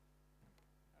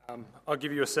I'll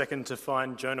give you a second to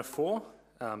find Jonah 4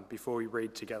 before we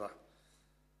read together.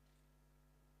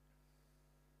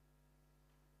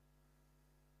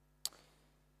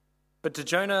 But to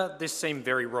Jonah this seemed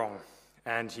very wrong,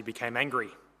 and he became angry.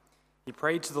 He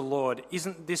prayed to the Lord,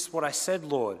 "Isn't this what I said,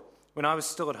 Lord, when I was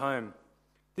still at home?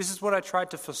 This is what I tried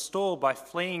to forestall by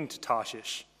fleeing to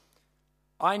Tarshish.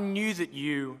 I knew that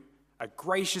you, a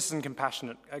gracious and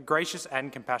compassionate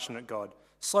God,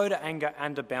 slow to anger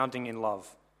and abounding in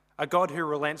love, a God who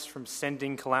relents from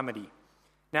sending calamity.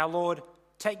 Now, Lord,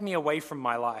 take me away from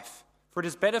my life, for it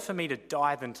is better for me to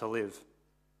die than to live."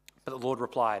 But the Lord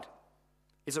replied,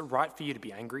 "Is it right for you to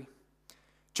be angry?"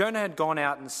 Jonah had gone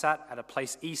out and sat at a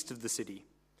place east of the city.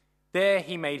 There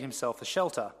he made himself a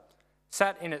shelter,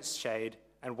 sat in its shade,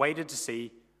 and waited to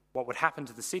see what would happen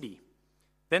to the city.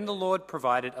 Then the Lord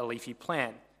provided a leafy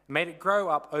plant, and made it grow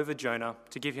up over Jonah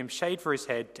to give him shade for his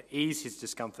head to ease his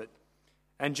discomfort.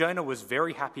 And Jonah was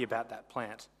very happy about that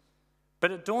plant.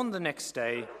 But at dawn the next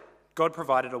day, God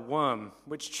provided a worm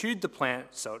which chewed the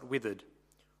plant so it withered.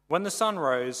 When the sun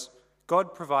rose,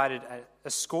 God provided a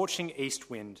scorching east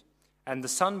wind, and the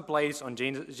sun blazed on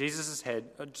Jonah's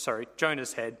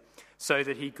head so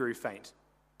that he grew faint.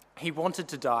 He wanted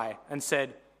to die and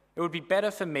said, "It would be better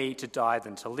for me to die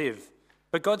than to live."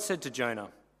 But God said to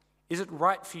Jonah, "Is it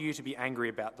right for you to be angry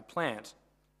about the plant?"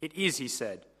 "It is," he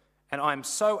said, "and I am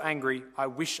so angry I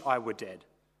wish I were dead."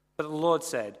 But the Lord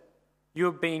said, "You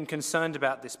have been concerned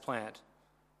about this plant.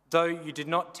 Though you did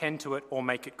not tend to it or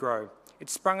make it grow, it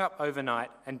sprung up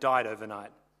overnight and died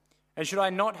overnight. And should I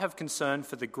not have concern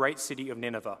for the great city of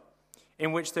Nineveh,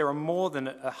 in which there are more than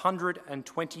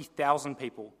 120,000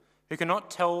 people who cannot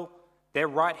tell their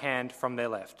right hand from their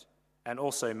left, and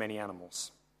also many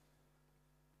animals?"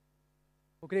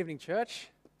 Well, good evening, church.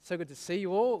 So good to see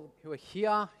you all who are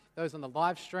here, those on the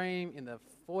live stream, in the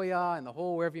foyer, in the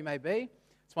hall, wherever you may be.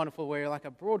 It's wonderful. We're like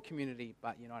a broad community,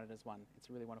 but united as one. It's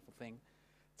a really wonderful thing.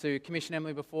 To commission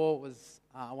Emily before was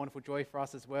a wonderful joy for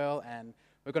us as well, and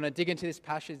we're going to dig into this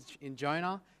passage in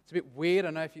Jonah. It's a bit weird.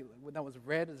 I know when that was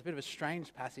read, it's a bit of a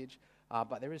strange passage,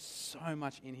 but there is so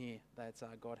much in here that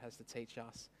God has to teach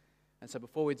us. And so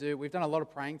before we do, we've done a lot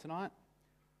of praying tonight,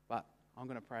 but I'm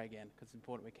going to pray again because it's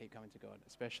important we keep coming to God,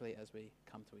 especially as we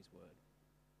come to His Word.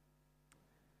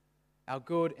 Our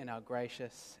good and our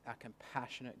gracious, our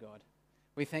compassionate God,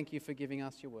 we thank you for giving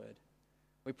us your Word.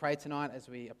 We pray tonight as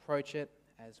we approach it,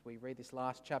 as we read this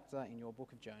last chapter in your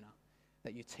book of Jonah,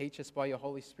 that you teach us by your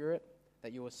Holy Spirit,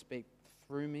 that you will speak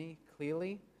through me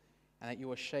clearly, and that you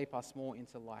will shape us more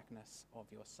into likeness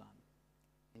of your Son.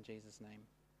 In Jesus' name,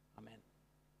 amen.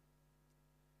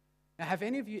 Now, have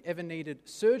any of you ever needed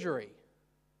surgery?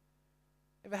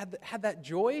 Ever had that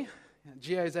joy?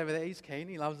 Gio's over there, he's keen,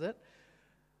 he loves it.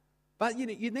 But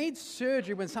you need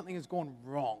surgery when something has gone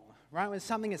wrong, right? When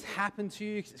something has happened to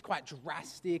you, it's quite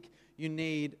drastic, you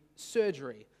need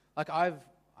surgery. Like I've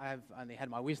only had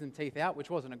my wisdom teeth out, which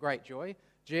wasn't a great joy.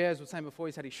 Gio was saying before,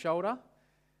 he's had his shoulder.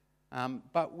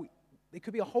 But there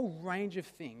could be a whole range of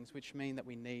things which mean that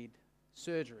we need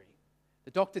surgery.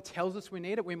 The doctor tells us we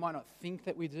need it. We might not think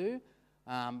that we do,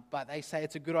 but they say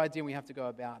it's a good idea and we have to go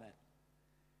about it.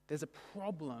 There's a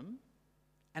problem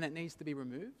and it needs to be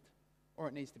removed or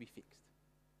it needs to be fixed.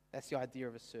 That's the idea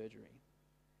of a surgery.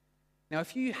 Now,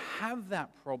 if you have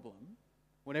that problem,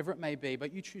 whatever it may be,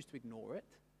 but you choose to ignore it,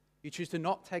 you choose to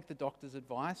not take the doctor's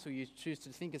advice, or you choose to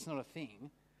think it's not a thing,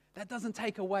 that doesn't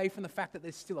take away from the fact that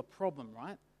there's still a problem,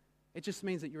 right? It just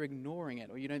means that you're ignoring it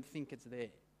or you don't think it's there.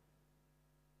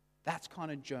 That's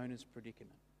kind of Jonah's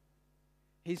predicament.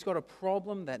 He's got a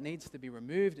problem that needs to be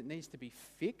removed, it needs to be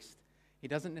fixed. He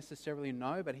doesn't necessarily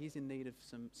know, but he's in need of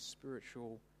some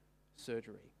spiritual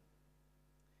surgery.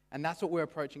 And that's what we're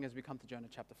approaching as we come to Jonah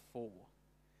chapter 4.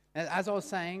 And as I was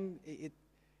saying,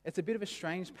 it's a bit of a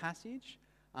strange passage.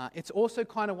 It's also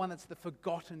kind of one that's the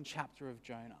forgotten chapter of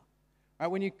Jonah. Right?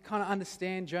 When you kind of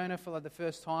understand Jonah for like the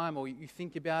first time, or you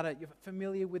think about it, you're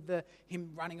familiar with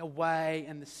him running away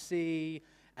and the sea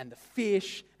and the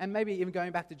fish, and maybe even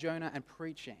going back to Jonah and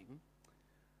preaching.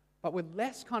 But we're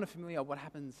less kind of familiar with what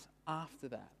happens after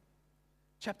that.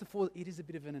 Chapter 4, it is a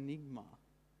bit of an enigma.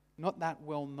 Not that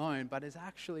well known, but it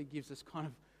actually gives us kind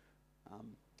of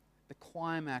the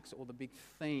climax or the big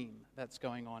theme that's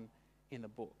going on in the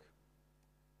book.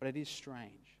 But it is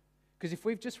strange. Because if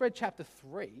we've just read chapter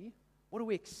 3, what are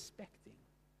we expecting?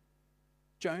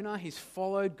 Jonah, he's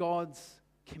followed God's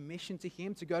commission to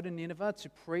him to go to Nineveh to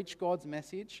preach God's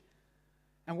message.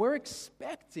 And we're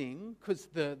expecting, because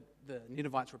the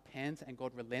Ninevites repent and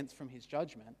God relents from his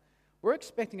judgment, we're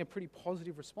expecting a pretty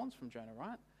positive response from Jonah,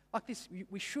 right? Like this,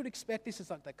 we should expect this as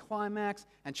like the climax,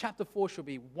 and chapter 4 should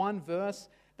be one verse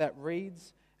that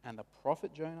reads, And the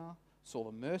prophet Jonah saw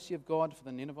the mercy of God for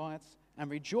the Ninevites and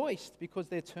rejoiced because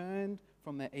they turned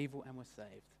from their evil and were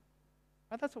saved.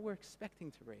 Right? That's what we're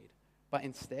expecting to read. But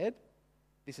instead,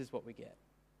 this is what we get.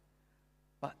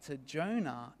 But to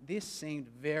Jonah, this seemed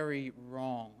very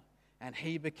wrong, and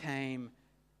he became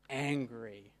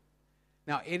angry.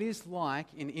 Now, it is like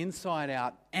in Inside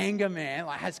Out, anger man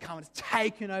has come and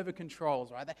taken over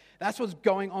controls, right? That's what's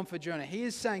going on for Jonah. He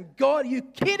is saying, God, are you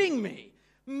kidding me?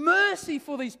 Mercy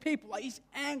for these people. He's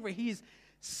angry. He is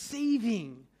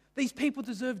seething. These people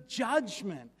deserve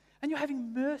judgment. And you're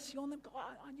having mercy on them.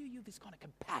 God, I knew you were this kind of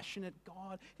compassionate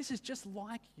God. This is just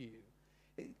like you.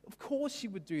 Of course you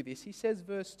would do this. He says,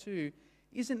 verse 2,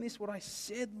 isn't this what I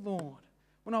said, Lord?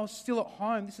 When I was still at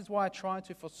home, this is why I tried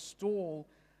to forestall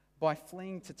by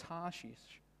fleeing to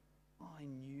Tarshish. I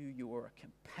knew you were a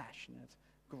compassionate,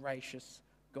 gracious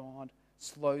God,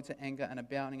 slow to anger and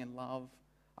abounding in love,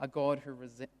 a God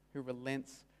who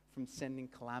relents from sending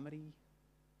calamity.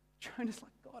 Jonah's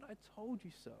like, God, I told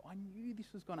you so. I knew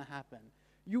this was going to happen.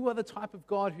 You are the type of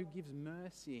God who gives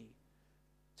mercy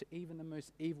to even the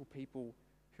most evil people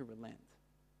who relent.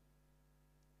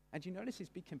 And do you notice his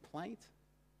big complaint?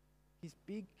 His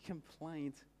big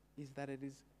complaint is that it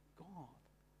is God.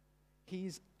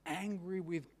 He's angry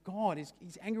with God.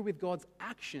 He's angry with God's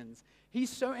actions. He's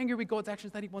so angry with God's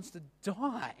actions that he wants to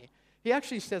die. He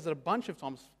actually says it a bunch of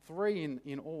times, 3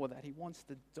 in all, that he wants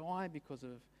to die because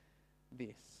of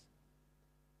this.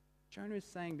 Jonah is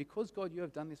saying, because God, you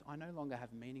have done this, I no longer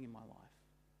have meaning in my life.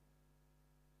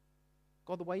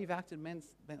 God, the way you've acted means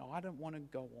that I don't want to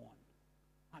go on.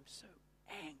 I'm so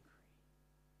angry.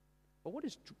 But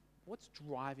what's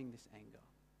driving this anger?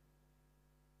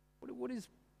 What is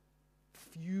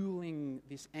fueling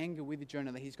this anger with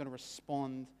Jonah that he's going to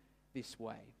respond this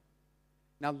way?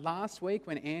 Now, last week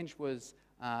when Ange was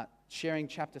sharing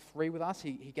chapter 3 with us,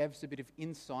 he gave us a bit of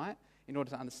insight in order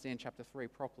to understand chapter 3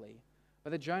 properly.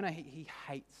 But Jonah, he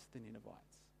hates the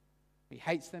Ninevites. He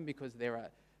hates them because they're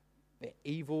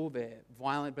evil, they're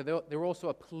violent, but they're also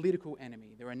a political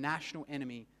enemy. They're a national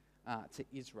enemy to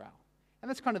Israel. And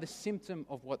that's kind of the symptom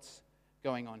of what's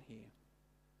going on here.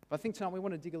 But I think tonight we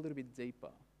want to dig a little bit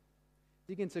deeper.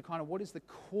 Dig into kind of what is the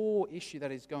core issue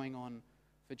that is going on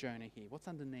for Jonah here. What's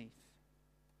underneath?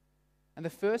 And the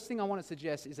first thing I want to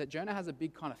suggest is that Jonah has a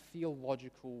big kind of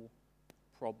theological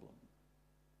problem.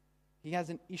 He has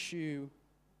an issue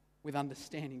with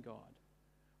understanding God.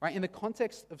 Right? In the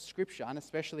context of Scripture, and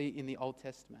especially in the Old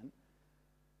Testament,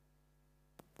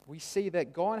 we see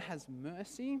that God has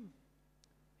mercy,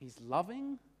 He's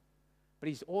loving, but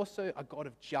He's also a God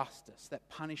of justice that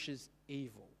punishes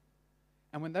evil.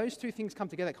 And when those two things come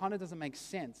together, it kind of doesn't make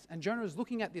sense. And Jonah is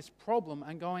looking at this problem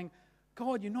and going,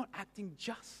 God, you're not acting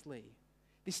justly.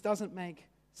 This doesn't make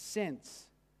sense.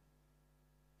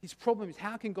 His problem is,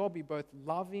 how can God be both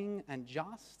loving and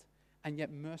just and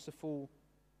yet merciful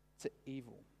to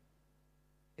evil?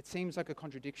 It seems like a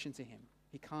contradiction to him.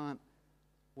 He can't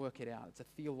work it out. It's a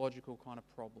theological kind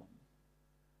of problem.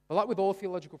 But like with all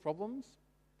theological problems,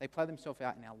 they play themselves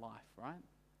out in our life, right?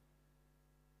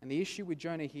 And the issue with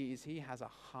Jonah here is he has a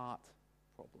heart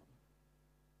problem.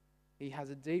 He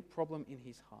has a deep problem in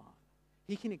his heart.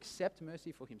 He can accept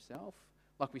mercy for himself,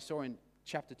 like we saw in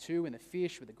chapter 2 in the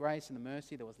fish with the grace and the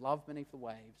mercy. There was love beneath the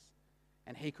waves,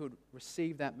 and he could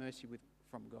receive that mercy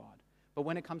from God. But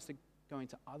when it comes to going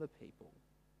to other people,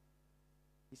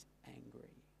 he's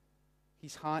angry.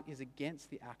 His heart is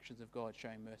against the actions of God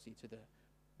showing mercy to the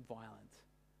violent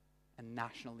and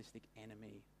nationalistic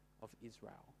enemy of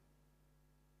Israel.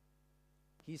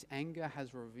 His anger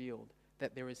has revealed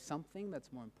that there is something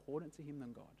that's more important to him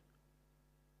than God.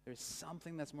 There is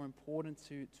something that's more important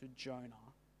to Jonah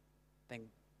than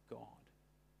God.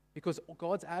 Because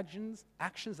God's actions,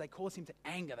 they cause him to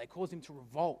anger, they cause him to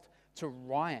revolt, to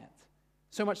riot.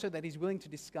 So much so that he's willing to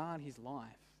discard his life.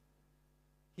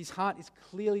 His heart is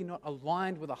clearly not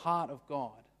aligned with the heart of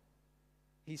God.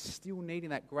 He's still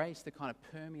needing that grace to kind of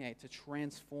permeate, to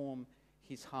transform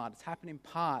his heart. It's happened in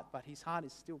part, but his heart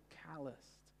is still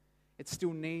calloused. It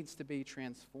still needs to be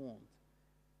transformed.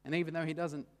 And even though he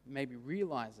doesn't maybe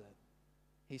realize it,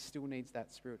 he still needs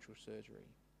that spiritual surgery.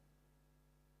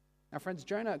 Now, friends,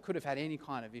 Jonah could have had any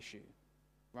kind of issue,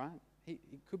 right? It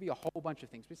could be a whole bunch of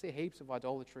things. We see heaps of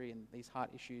idolatry and these heart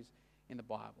issues in the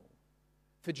Bible.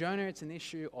 For Jonah, it's an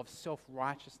issue of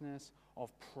self-righteousness, of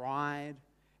pride,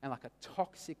 and like a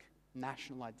toxic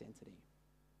national identity.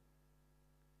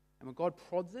 And when God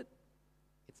prods it,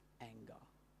 it's anger.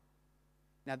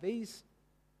 Now, these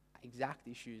exact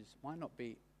issues might not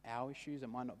be our issues, it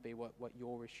might not be what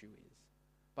your issue is.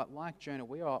 But like Jonah,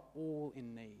 we are all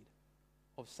in need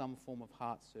of some form of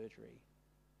heart surgery.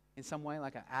 in some way,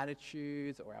 like our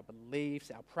attitudes or our beliefs,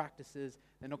 our practices,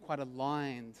 they're not quite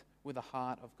aligned with the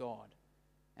heart of God.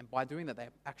 And by doing that,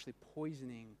 they're actually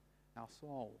poisoning our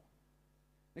soul.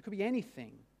 It could be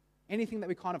anything that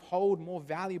we kind of hold more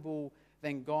valuable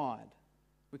than God,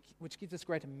 which gives us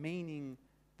greater meaning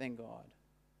than God.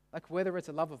 Like whether it's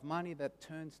a love of money that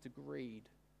turns to greed,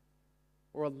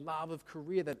 or a love of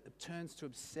career that turns to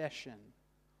obsession,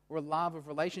 or a love of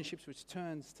relationships which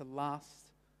turns to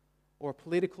lust, or a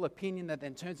political opinion that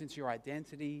then turns into your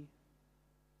identity,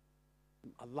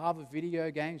 a love of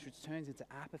video games which turns into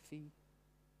apathy.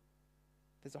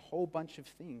 There's a whole bunch of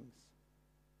things.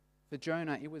 For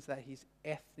Jonah, it was that his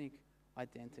ethnic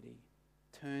identity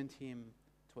turned him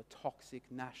to a toxic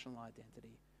national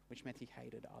identity, which meant he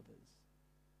hated others.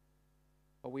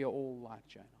 But we are all like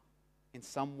Jonah, in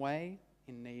some way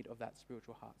in need of that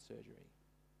spiritual heart surgery.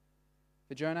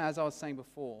 For Jonah, as I was saying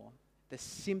before, the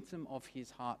symptom of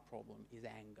his heart problem is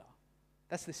anger.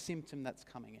 That's the symptom that's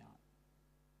coming out.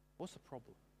 What's the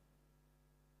problem?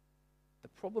 The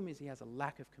problem is he has a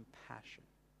lack of compassion.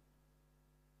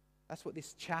 That's what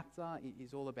this chapter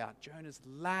is all about. Jonah's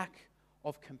lack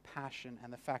of compassion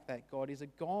and the fact that God is a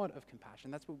God of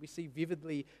compassion. That's what we see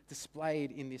vividly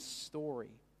displayed in this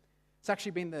story. It's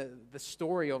actually been the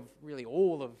story of really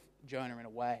all of Jonah in a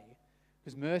way,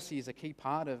 because mercy is a key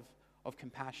part of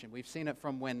compassion. We've seen it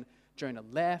from when Jonah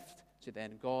left to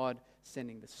then God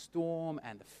sending the storm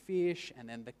and the fish, and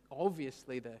then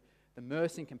obviously the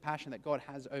mercy and compassion that God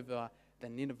has over the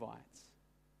Ninevites.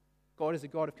 God is a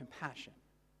God of compassion.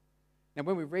 Now,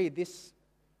 when we read this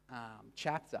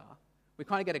chapter, we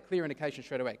kind of get a clear indication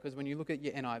straight away, because when you look at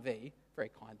your NIV,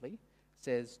 very kindly, it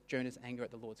says Jonah's anger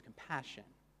at the Lord's compassion.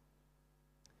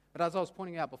 But as I was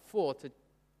pointing out before, to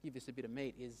give this a bit of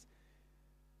meat, is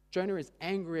Jonah is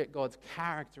angry at God's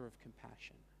character of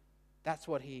compassion. That's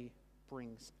what he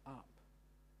brings up.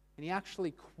 And he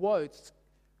actually quotes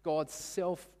God's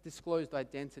self-disclosed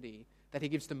identity that he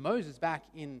gives to Moses back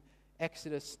in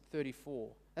Exodus 34.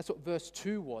 That's what verse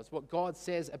 2 was, what God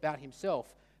says about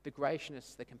himself, the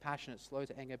gracious, the compassionate, slow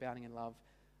to anger, abounding in love,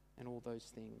 and all those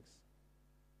things.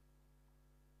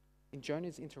 In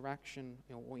Jonah's interaction,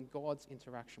 or in God's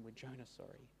interaction with Jonah,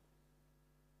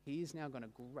 he is now going to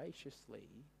graciously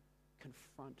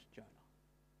confront Jonah.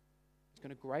 He's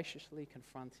going to graciously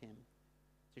confront him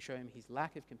to show him his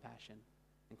lack of compassion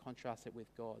and contrast it with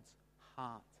God's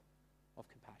heart of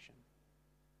compassion.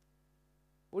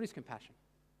 What is compassion?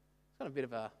 It's got a bit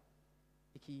of a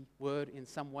icky word in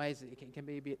some ways. It can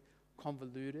be a bit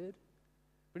convoluted.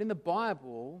 But in the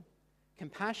Bible,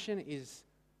 compassion is,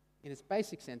 in its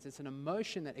basic sense, it's an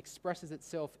emotion that expresses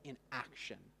itself in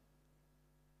action.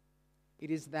 It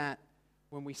is that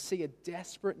when we see a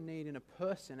desperate need in a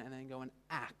person and then go and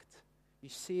act, you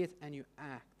see it and you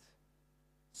act.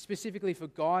 Specifically for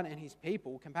God and his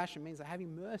people, compassion means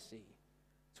having mercy,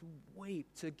 to weep,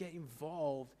 to get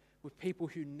involved with people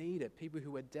who need it, people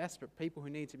who are desperate, people who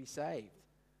need to be saved,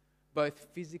 both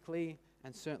physically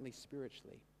and certainly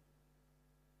spiritually.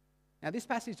 Now, this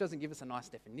passage doesn't give us a nice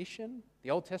definition. The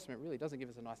Old Testament really doesn't give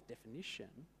us a nice definition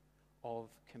of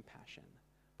compassion,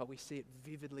 but we see it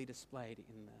vividly displayed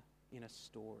in a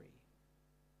story.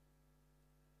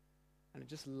 And I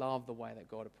just love the way that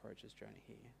God approaches Jonah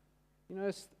here. You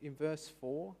notice in verse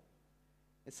 4,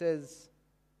 it says,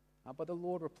 but the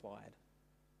Lord replied,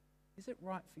 "Is it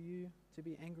right for you to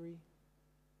be angry,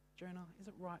 Jonah? Is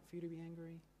it right for you to be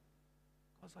angry?"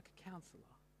 God's like a counselor,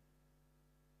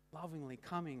 lovingly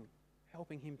coming,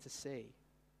 helping him to see.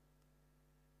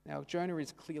 Now, Jonah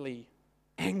is clearly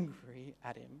angry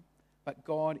at him, but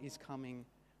God is coming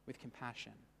with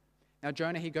compassion. Now,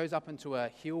 Jonah, he goes up into a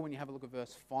hill. When you have a look at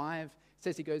verse 5, it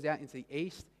says he goes out into the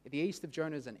east. The east of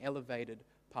Jonah is an elevated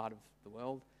part of the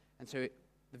world. And so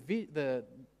the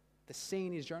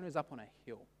scene is Jonah's up on a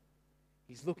hill.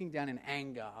 He's looking down in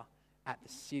anger at the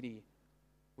city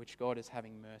which God is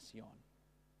having mercy on.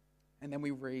 And then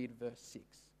we read verse 6.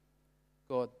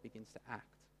 God begins to act.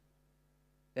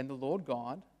 Then the Lord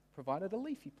God provided a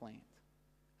leafy plant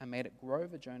and made it grow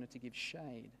over Jonah to give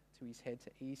shade to his head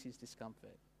to ease his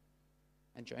discomfort.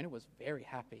 And Jonah was very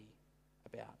happy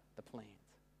about the plant.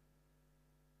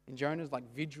 In Jonah's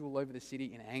vigil over the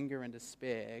city in anger and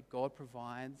despair, God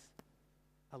provides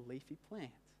a leafy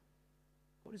plant.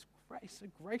 God is so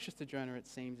gracious to Jonah, it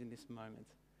seems, in this moment,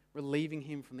 relieving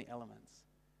him from the elements.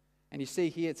 And you see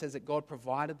here it says that God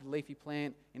provided the leafy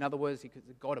plant. In other words,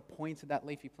 God appointed that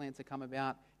leafy plant to come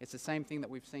about. It's the same thing that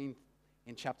we've seen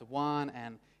in chapter 1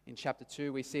 and in chapter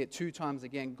 2. We see it 2 times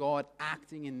again, God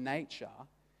acting in nature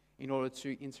in order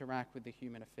to interact with the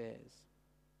human affairs.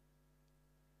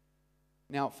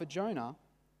 Now, for Jonah,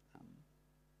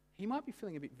 he might be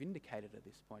feeling a bit vindicated at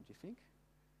this point, do you think?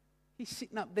 He's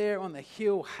sitting up there on the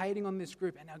hill, hating on this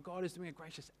group, and now God is doing a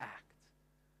gracious act.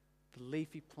 The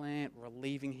leafy plant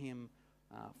relieving him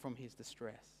from his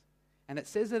distress. And it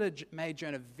says that it made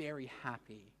Jonah very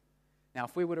happy. Now,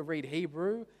 if we were to read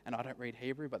Hebrew, and I don't read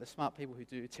Hebrew, but the smart people who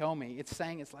do tell me, it's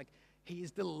saying it's like he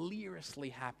is deliriously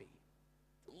happy.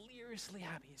 Deliriously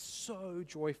happy. He's so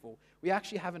joyful. We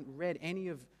actually haven't read any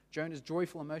of Jonah's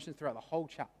joyful emotions throughout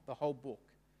the whole book.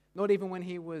 Not even when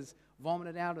he was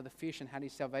vomited out of the fish and had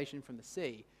his salvation from the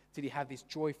sea did he have this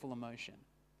joyful emotion.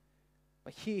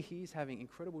 But here he's having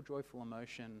incredible joyful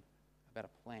emotion about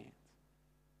a plant.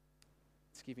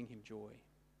 It's giving him joy.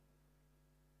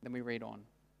 Then we read on,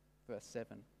 verse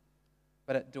 7.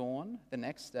 But at dawn, the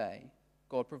next day,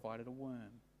 God provided a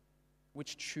worm,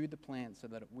 which chewed the plant so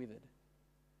that it withered.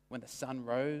 When the sun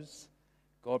rose,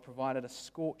 God provided a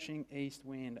scorching east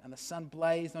wind, and the sun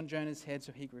blazed on Jonah's head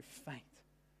so he grew faint.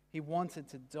 He wanted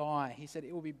to die. He said,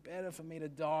 it will be better for me to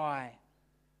die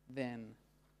than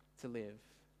to live.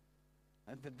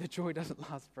 The joy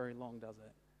doesn't last very long, does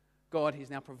it? God has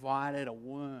now provided a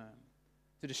worm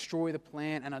to destroy the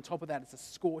plant, and on top of that, it's a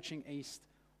scorching east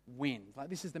wind. Like,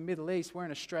 this is the Middle East. We're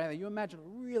in Australia. You imagine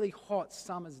a really hot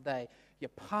summer's day. You're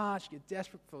parched. You're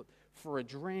desperate for a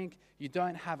drink. You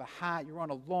don't have a hat. You're on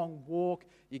a long walk.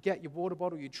 You get your water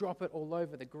bottle. You drop it all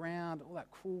over the ground, all that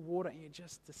cool water, and you're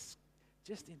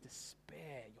just in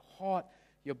despair. You're hot.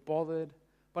 You're bothered.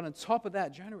 But on top of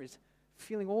that, Jonah is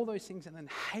feeling all those things and then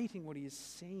hating what he is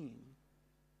seeing.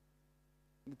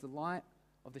 The delight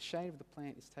of the shade of the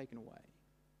plant is taken away.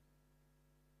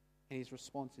 And his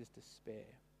response is despair.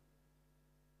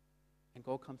 And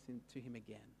God comes to him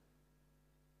again.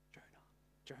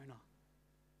 Jonah,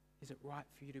 is it right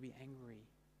for you to be angry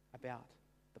about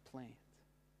the plant?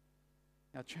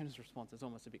 Now, Jonah's response is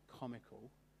almost a bit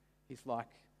comical. He's like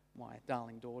my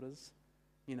darling daughters.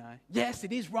 Yes,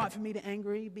 it is right for me to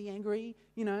be angry.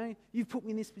 You've put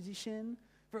me in this position.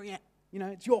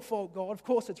 It's your fault, God. Of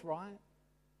course it's right.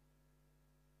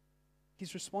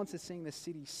 His response to seeing the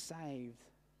city saved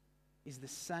is the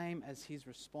same as his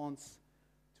response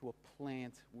to a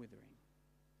plant withering.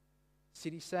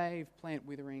 City saved, plant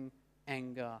withering,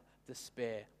 anger,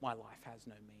 despair. My life has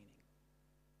no meaning.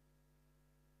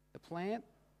 The plant,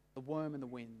 the worm, and the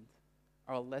wind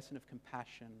are a lesson of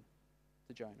compassion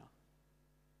to Jonah.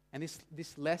 And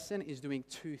this lesson is doing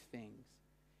two things.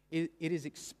 It is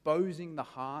exposing the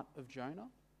heart of Jonah,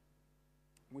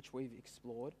 which we've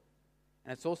explored,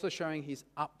 and it's also showing his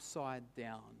upside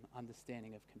down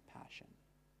understanding of compassion.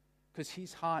 Because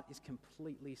his heart is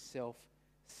completely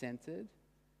self-centered,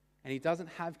 and he doesn't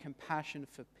have compassion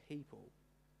for people,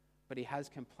 but he has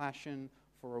compassion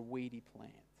for a weedy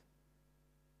plant.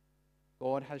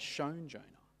 God has shown Jonah,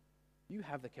 you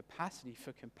have the capacity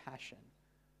for compassion,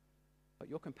 but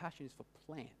your compassion is for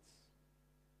plants,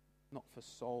 not for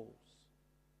souls.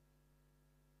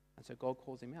 And so God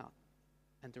calls him out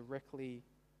and directly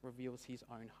reveals his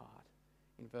own heart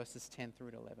in verses 10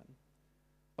 through to 11.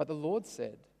 But the Lord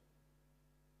said,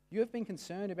 you have been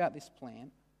concerned about this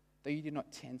plant, though you did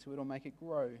not tend to it or make it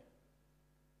grow.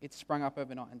 It sprung up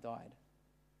overnight and died.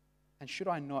 And should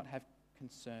I not have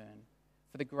concern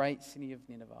for the great city of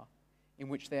Nineveh, in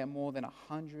which there are more than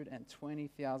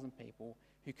 120,000 people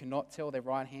who cannot tell their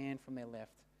right hand from their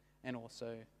left, and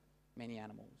also many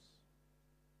animals?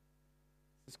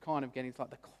 It's kind of getting to like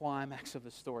the climax of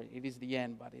the story. It is the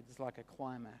end, but it's like a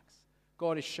climax.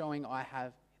 God is showing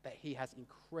that he has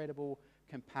incredible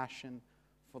compassion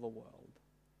for the world.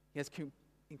 He has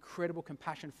incredible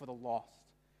compassion for the lost.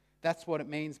 That's what it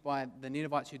means by the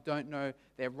Ninevites who don't know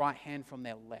their right hand from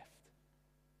their left.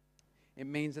 It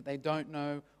means that they don't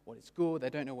know what is good, they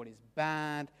don't know what is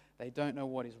bad, they don't know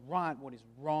what is right, what is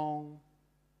wrong,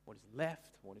 what is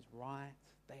left, what is right.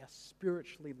 They are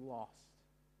spiritually lost.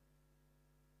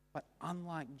 But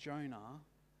unlike Jonah,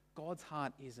 God's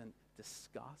heart isn't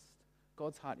disgust.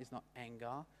 God's heart is not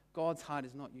anger. God's heart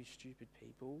is not you stupid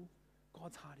people.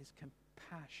 God's heart is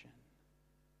compassion.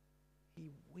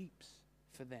 He weeps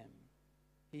for them.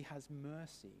 He has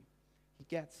mercy. He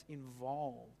gets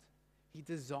involved. He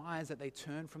desires that they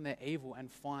turn from their evil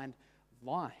and find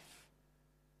life.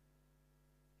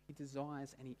 He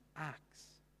desires and he acts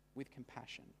with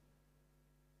compassion.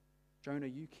 Jonah,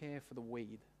 you care for the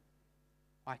weed.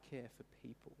 I care for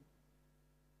people.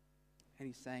 And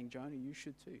he's saying, Jonah, you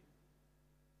should too.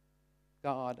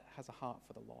 God has a heart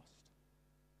for the lost.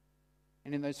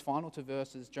 And in those final two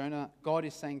verses, God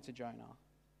is saying to Jonah,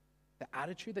 the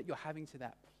attitude that you're having to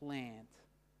that plant,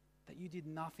 that you did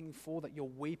nothing for, that you're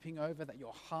weeping over, that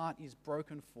your heart is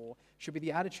broken for, should be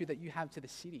the attitude that you have to the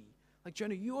city. Like,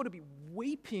 Jonah, you ought to be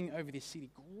weeping over this city,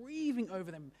 grieving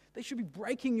over them. They should be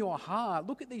breaking your heart.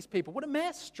 Look at these people. What a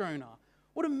mess, Jonah.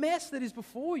 What a mess that is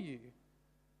before you.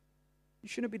 You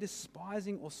shouldn't be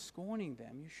despising or scorning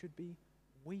them. You should be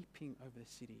weeping over the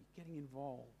city, getting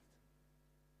involved.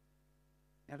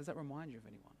 Now, does that remind you of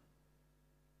anyone?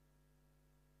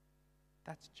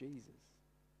 That's Jesus.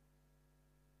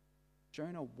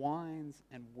 Jonah whines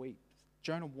and weeps.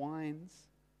 Jonah whines,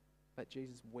 but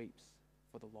Jesus weeps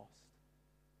for the lost.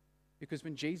 Because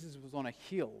when Jesus was on a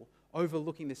hill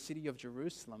overlooking the city of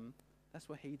Jerusalem, that's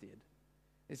what he did.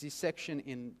 There's this section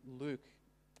in Luke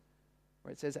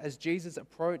where it says, as Jesus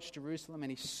approached Jerusalem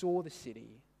and he saw the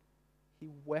city, he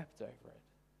wept over it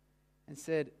and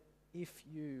said, if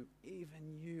you,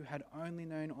 even you, had only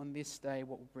known on this day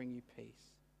what will bring you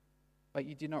peace, but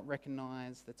you did not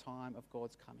recognize the time of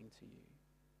God's coming to you.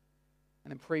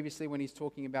 And then previously when he's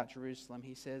talking about Jerusalem,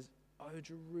 he says, O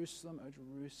Jerusalem,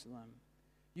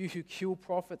 you who kill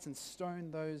prophets and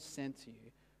stone those sent to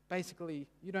you. Basically,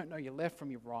 you don't know your left from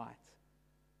your right.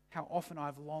 How often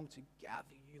I've longed to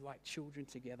gather you like children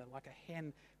together, like a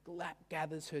hen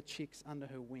gathers her chicks under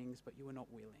her wings, but you are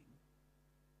not willing.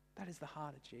 That is the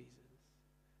heart of Jesus.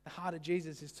 The heart of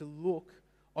Jesus is to look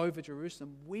over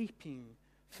Jerusalem, weeping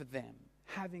for them,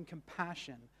 having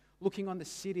compassion, looking on the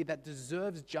city that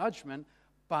deserves judgment,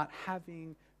 but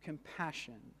having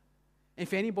compassion.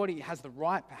 If anybody has the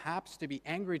right, perhaps, to be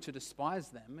angry, to despise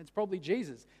them, it's probably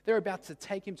Jesus. They're about to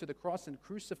take him to the cross and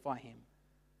crucify him.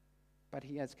 But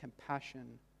he has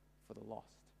compassion for the lost.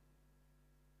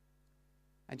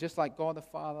 And just like God the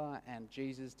Father and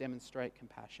Jesus demonstrate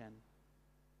compassion,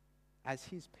 as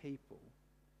his people,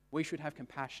 we should have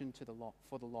compassion for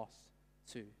the lost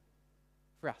too.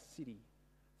 For our city,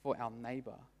 for our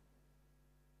neighbor.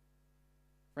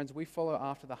 Friends, we follow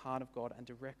after the heart of God, and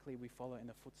directly we follow in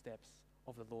the footsteps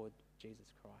of the Lord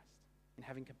Jesus Christ, in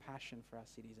having compassion for our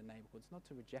cities and neighborhoods, not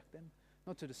to reject them,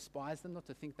 not to despise them, not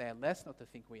to think they are less, not to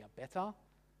think we are better,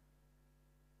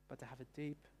 but to have a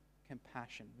deep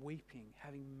compassion, weeping,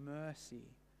 having mercy,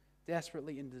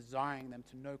 desperately in desiring them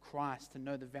to know Christ, to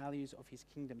know the values of his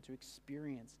kingdom, to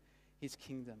experience his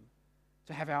kingdom,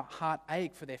 to have our heart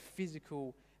ache for their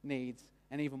physical needs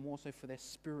and even more so for their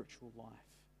spiritual life.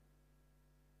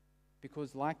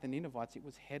 Because like the Ninevites, it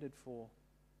was headed for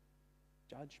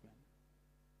judgment,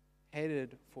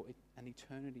 headed for an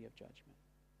eternity of judgment.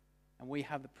 And we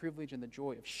have the privilege and the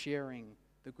joy of sharing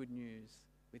the good news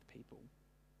with people.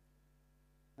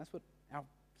 That's what our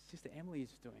sister Emily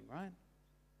is doing, right?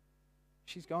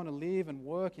 She's going to live and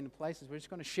work in places where she's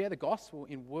going to share the gospel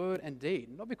in word and deed.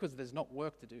 Not because there's not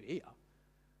work to do here,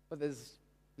 but there's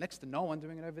next to no one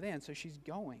doing it over there. And so she's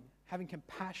going, having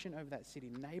compassion over that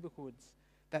city, neighborhoods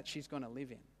that she's going to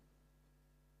live in.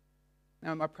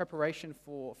 Now, in my preparation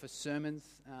for sermons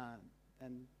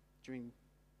and during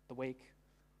the week,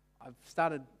 I've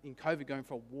started in COVID going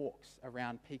for walks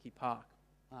around Peaky Park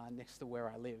next to where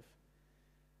I live.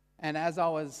 And as I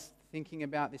was thinking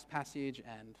about this passage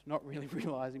and not really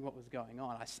realizing what was going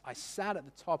on, I sat at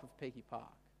the top of Peaky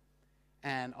Park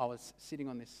and I was sitting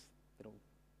on this little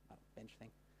bench thing,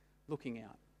 looking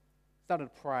out. Started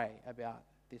to pray about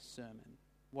this sermon,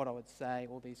 what I would say,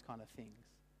 all these kind of things.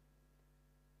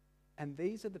 And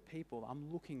these are the people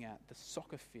I'm looking at, the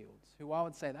soccer fields, who I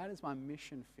would say that is my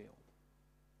mission field.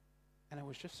 And it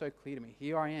was just so clear to me.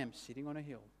 Here I am, sitting on a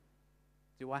hill.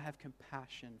 Do I have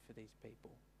compassion for these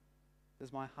people?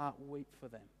 Does my heart weep for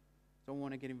them? Do I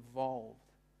want to get involved?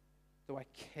 Do I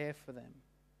care for them?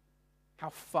 How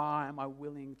far am I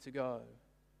willing to go?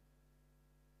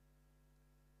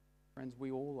 Friends,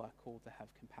 we all are called to have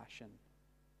compassion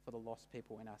for the lost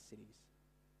people in our cities.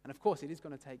 And of course, it is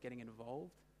going to take getting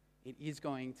involved. It is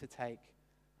going to take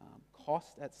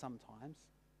cost at some times.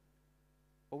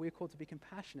 But we are called to be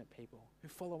compassionate people who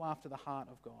follow after the heart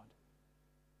of God,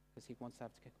 because he wants to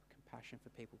have compassion for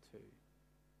people too.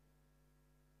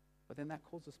 But then that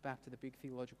calls us back to the big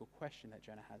theological question that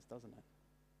Jonah has, doesn't it?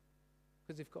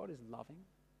 Because if God is loving,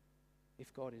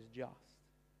 if God is just,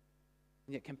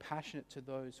 and yet compassionate to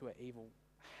those who are evil,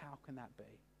 how can that be?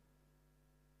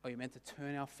 Are you meant to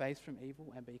turn our face from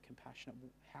evil and be compassionate?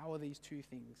 How are these two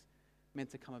things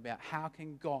meant to come about? How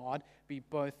can God be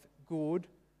both good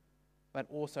but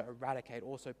also eradicate,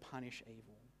 also punish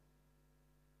evil?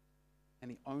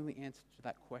 And the only answer to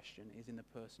that question is in the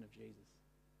person of Jesus.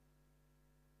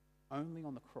 Only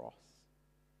on the cross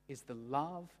is the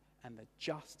love and the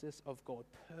justice of God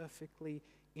perfectly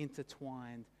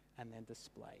intertwined and then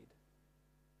displayed.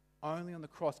 Only on the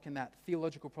cross can that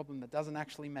theological problem that doesn't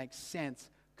actually make sense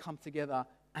come together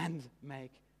and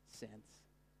make sense.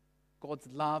 God's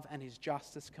love and his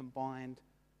justice combined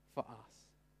for us.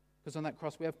 Because on that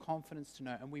cross we have confidence to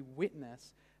know, and we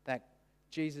witness that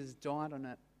Jesus died on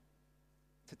it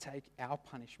to take our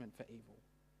punishment for evil.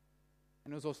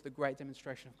 And it was also the great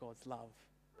demonstration of God's love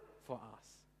for us.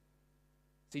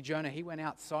 See, Jonah, he went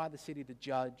outside the city to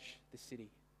judge the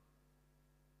city.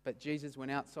 But Jesus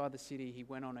went outside the city, he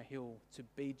went on a hill to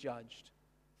be judged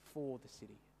for the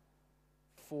city,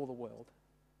 for the world.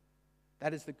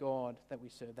 That is the God that we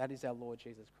serve. That is our Lord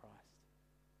Jesus Christ.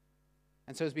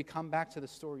 And so as we come back to the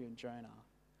story of Jonah,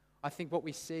 I think what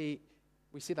we see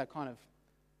that kind of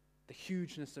the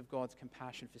hugeness of God's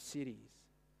compassion for cities,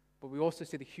 but we also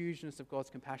see the hugeness of God's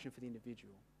compassion for the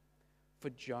individual, for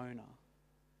Jonah.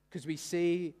 Because we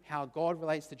see how God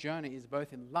relates to Jonah is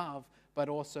both in love, but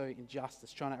also in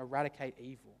justice, trying to eradicate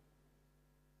evil.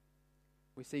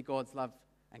 We see God's love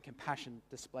and compassion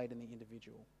displayed in the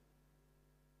individual.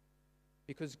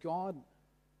 Because God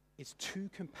is too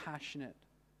compassionate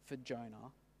for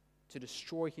Jonah to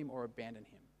destroy him or abandon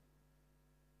him.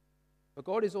 But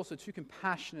God is also too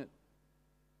compassionate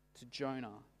to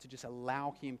Jonah to just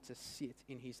allow him to sit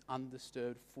in his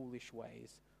undisturbed, foolish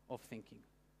ways of thinking.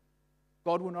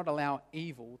 God will not allow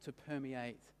evil to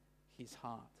permeate his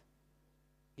heart.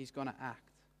 He's going to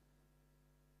act.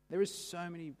 There is so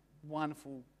many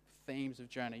wonderful themes of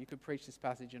Jonah. You could preach this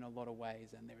passage in a lot of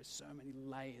ways, and there are so many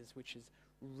layers which is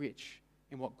rich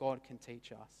in what God can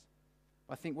teach us.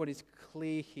 I think what is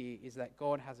clear here is that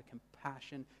God has a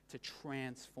compassion to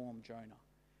transform Jonah,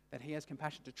 that he has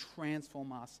compassion to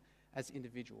transform us as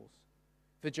individuals.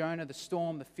 For Jonah, the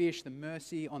storm, the fish, the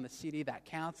mercy on the city, that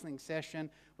counseling session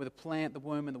with the plant, the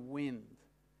worm, and the wind,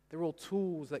 they're all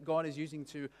tools that God is using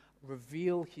to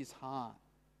reveal his heart,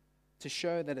 to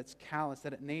show that it's callous,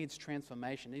 that it needs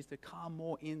transformation, it needs to come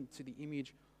more into the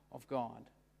image of God.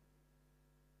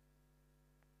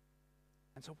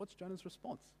 And so what's Jonah's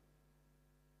response?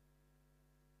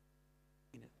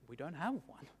 We don't have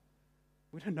one.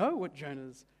 We don't know what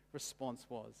Jonah's response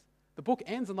was. The book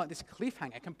ends on like this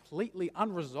cliffhanger, completely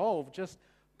unresolved, just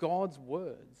God's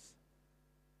words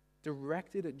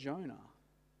directed at Jonah.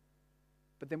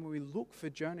 But then when we look for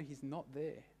Jonah, he's not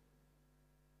there.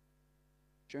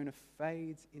 Jonah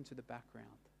fades into the background.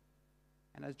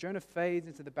 And as Jonah fades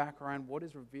into the background, what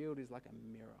is revealed is like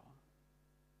a mirror,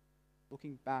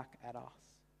 looking back at us,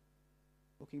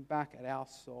 looking back at our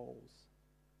souls.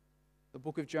 The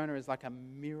book of Jonah is like a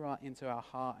mirror into our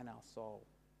heart and our soul.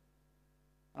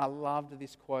 And I loved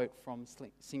this quote from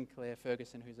Sinclair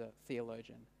Ferguson, who's a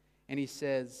theologian. And he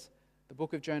says, the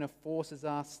book of Jonah forces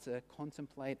us to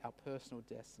contemplate our personal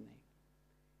destiny.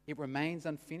 It remains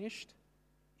unfinished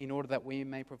in order that we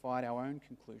may provide our own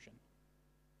conclusion.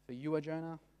 For you are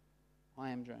Jonah, I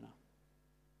am Jonah.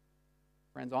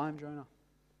 Friends, I am Jonah,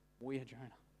 we are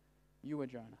Jonah, you are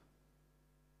Jonah.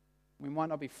 We might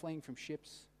not be fleeing from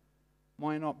ships,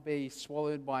 might not be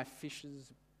swallowed by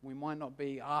fishes, we might not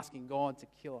be asking God to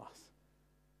kill us.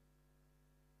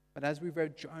 But as we've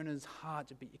read Jonah's heart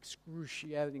to be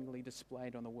excruciatingly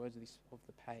displayed on the words of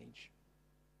the page,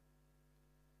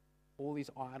 all his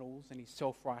idols and his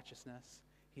self-righteousness,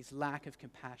 his lack of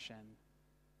compassion,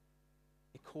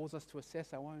 it calls us to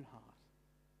assess our own heart.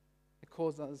 It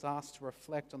causes us to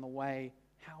reflect on the way,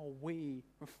 how are we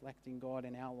reflecting God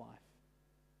in our life?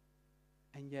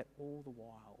 And yet all the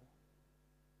while,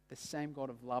 the same God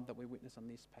of love that we witness on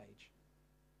this page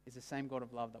is the same God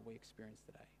of love that we experience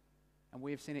today. And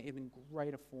we have seen it in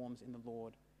greater forms in the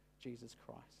Lord Jesus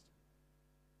Christ.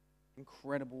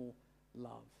 Incredible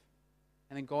love.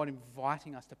 And then God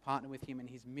inviting us to partner with him in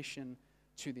his mission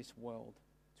to this world,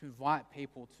 to invite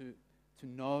people to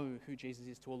know who Jesus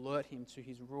is, to alert him to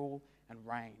his rule and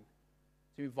reign,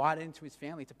 to invite into his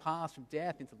family, to pass from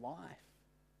death into life.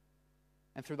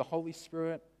 And through the Holy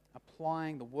Spirit,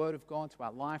 applying the Word of God to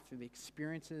our life through the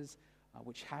experiences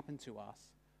which happen to us,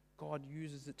 God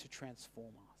uses it to transform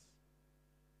us.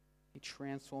 He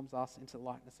transforms us into the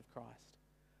likeness of Christ.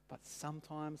 But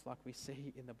sometimes, like we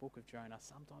see in the book of Jonah,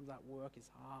 sometimes that work is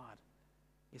hard.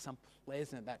 It's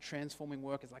unpleasant. That transforming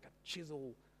work is like a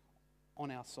chisel on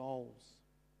our souls.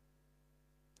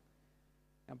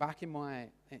 Now, back in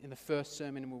the first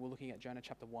sermon, when we were looking at Jonah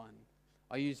chapter 1,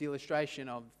 I used the illustration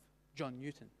of John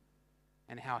Newton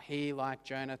and how he, like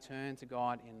Jonah, turned to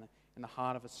God in the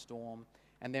heart of a storm.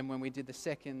 And then when we did the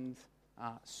second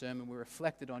sermon, we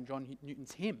reflected on John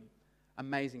Newton's hymn,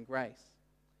 Amazing Grace.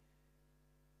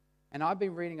 And I've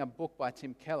been reading a book by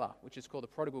Tim Keller, which is called The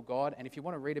Prodigal God. And if you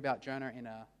want to read about Jonah in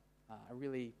a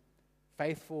really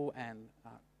faithful and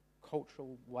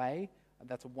cultural way,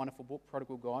 that's a wonderful book,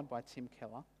 Prodigal God by Tim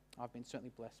Keller. I've been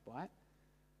certainly blessed by it.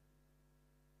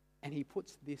 And he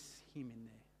puts this hymn in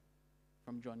there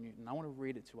from John Newton. I want to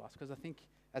read it to us because I think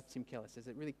as Tim Keller says,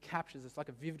 it really captures, it's like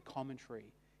a vivid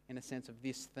commentary in a sense of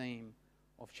this theme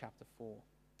of chapter 4.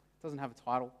 It doesn't have a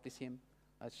title, this hymn.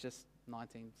 It's just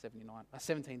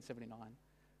 1779.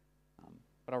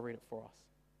 But I'll read it for us.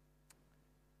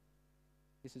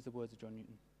 This is the words of John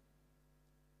Newton.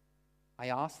 I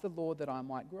asked the Lord that I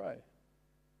might grow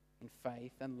in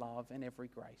faith and love and every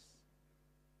grace,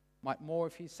 might more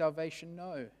of his salvation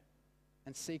know,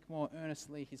 and seek more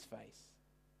earnestly his face.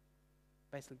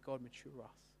 Basically, God mature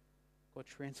us. God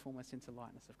transform us into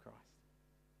likeness of Christ.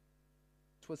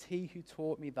 'Twas he who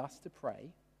taught me thus to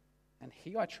pray, and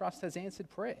he, I trust, has answered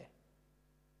prayer.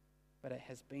 But it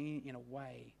has been in a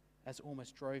way as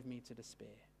almost drove me to despair.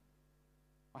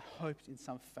 I hoped in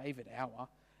some favoured hour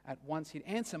at once he'd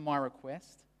answer my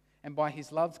request, and by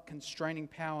his love's constraining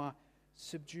power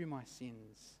subdue my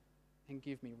sins and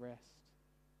give me rest.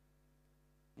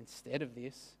 Instead of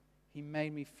this, he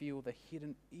made me feel the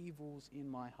hidden evils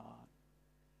in my heart,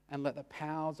 and let the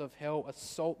powers of hell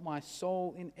assault my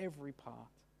soul in every part.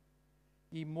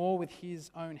 Ye more with his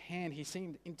own hand he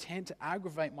seemed intent to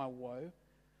aggravate my woe,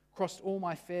 crossed all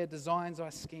my fair designs I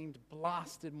schemed,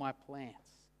 blasted my plans,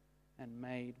 and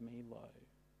made me low.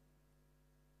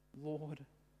 Lord,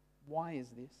 why is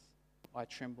this? I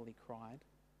trembly cried.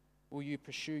 Will you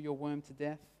pursue your worm to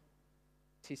death?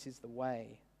 'Tis is the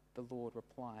way, the Lord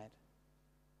replied.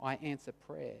 I answer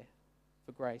prayer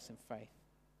for grace and faith.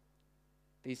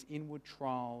 These inward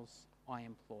trials I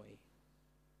employ,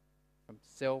 from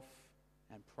self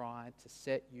and pride to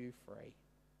set you free,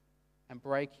 and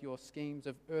break your schemes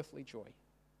of earthly joy,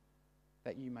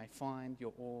 that you may find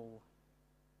your all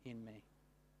in me.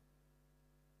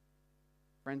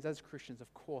 Friends, as Christians,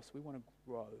 of course, we want to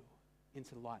grow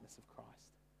into the likeness of Christ.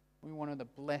 We want the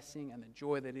blessing and the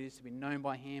joy that it is to be known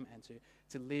by him and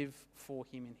to live for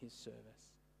him in his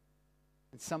service.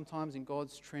 And sometimes in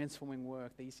God's transforming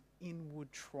work, these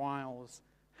inward trials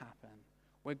happen,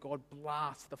 where God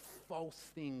blasts the false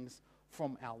things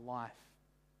from our life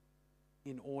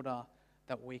in order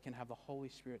that we can have the Holy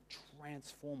Spirit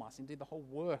transform us. Indeed, the whole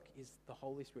work is the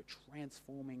Holy Spirit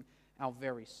transforming our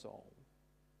very soul.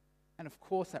 And of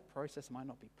course, that process might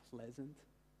not be pleasant,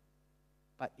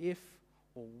 but if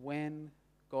or when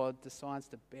God decides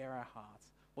to bear our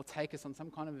hearts or take us on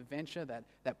some kind of adventure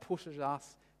that pushes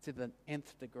us to the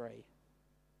nth degree,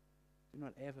 do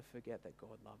not ever forget that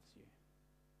God loves you.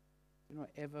 Do not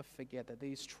ever forget that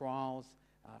these trials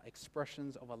are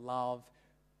expressions of a love,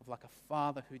 of like a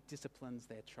father who disciplines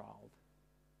their child.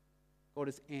 God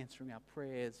is answering our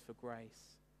prayers for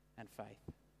grace and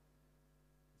faith.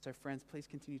 So friends, please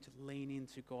continue to lean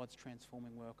into God's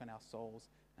transforming work on our souls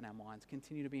and our minds.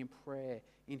 Continue to be in prayer,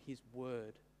 in his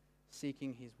word,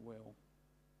 seeking his will.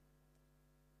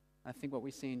 I think what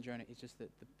we see in Jonah is just the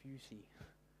beauty,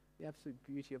 the absolute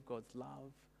beauty of God's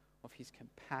love, of his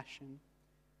compassion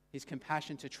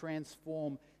to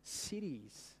transform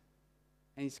cities,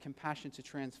 and his compassion to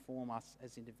transform us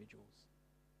as individuals.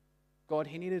 God,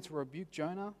 he needed to rebuke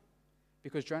Jonah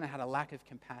because Jonah had a lack of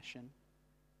compassion.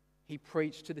 He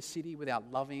preached to the city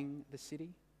without loving the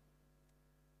city.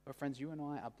 But friends, you and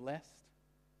I are blessed.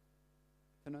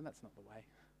 So no, that's not the way.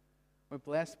 We're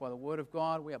blessed by the Word of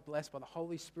God. We are blessed by the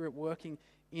Holy Spirit working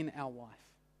in our life.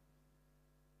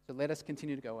 So let us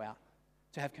continue to go out,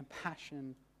 to have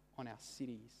compassion on our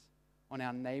cities, on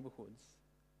our neighborhoods,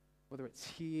 whether it's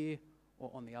here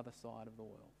or on the other side of the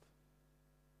world.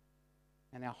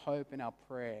 And our hope and our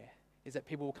prayer is that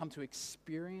people will come to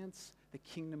experience the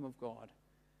kingdom of God,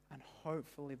 and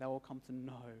hopefully they will come to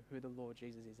know who the Lord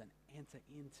Jesus is and enter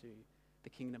into the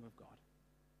kingdom of God.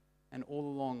 And all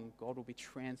along, God will be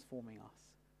transforming us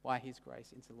by his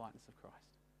grace into the likeness of Christ.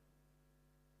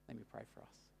 Let me pray for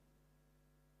us.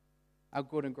 Our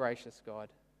good and gracious God,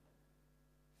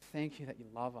 thank you that you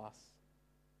love us.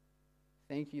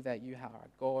 Thank you that you are a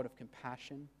God of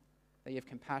compassion, that you have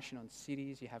compassion on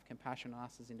cities, you have compassion on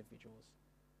us as individuals.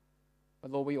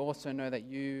 But Lord, we also know that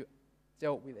you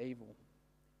dealt with evil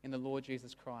in the Lord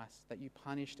Jesus Christ, that you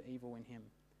punished evil in him.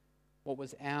 What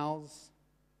was ours,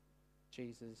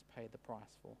 Jesus paid the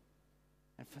price for.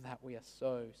 And for that we are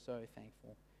so, so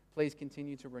thankful. Please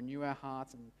continue to renew our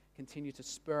hearts and continue to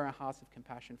spur our hearts of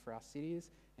compassion for our cities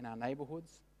and our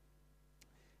neighborhoods.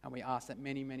 And we ask that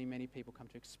many, many, many people come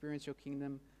to experience your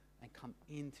kingdom and come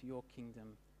into your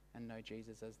kingdom and know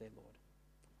Jesus as their Lord.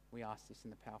 We ask this in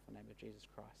the powerful name of Jesus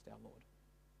Christ, our Lord.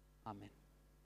 Amen.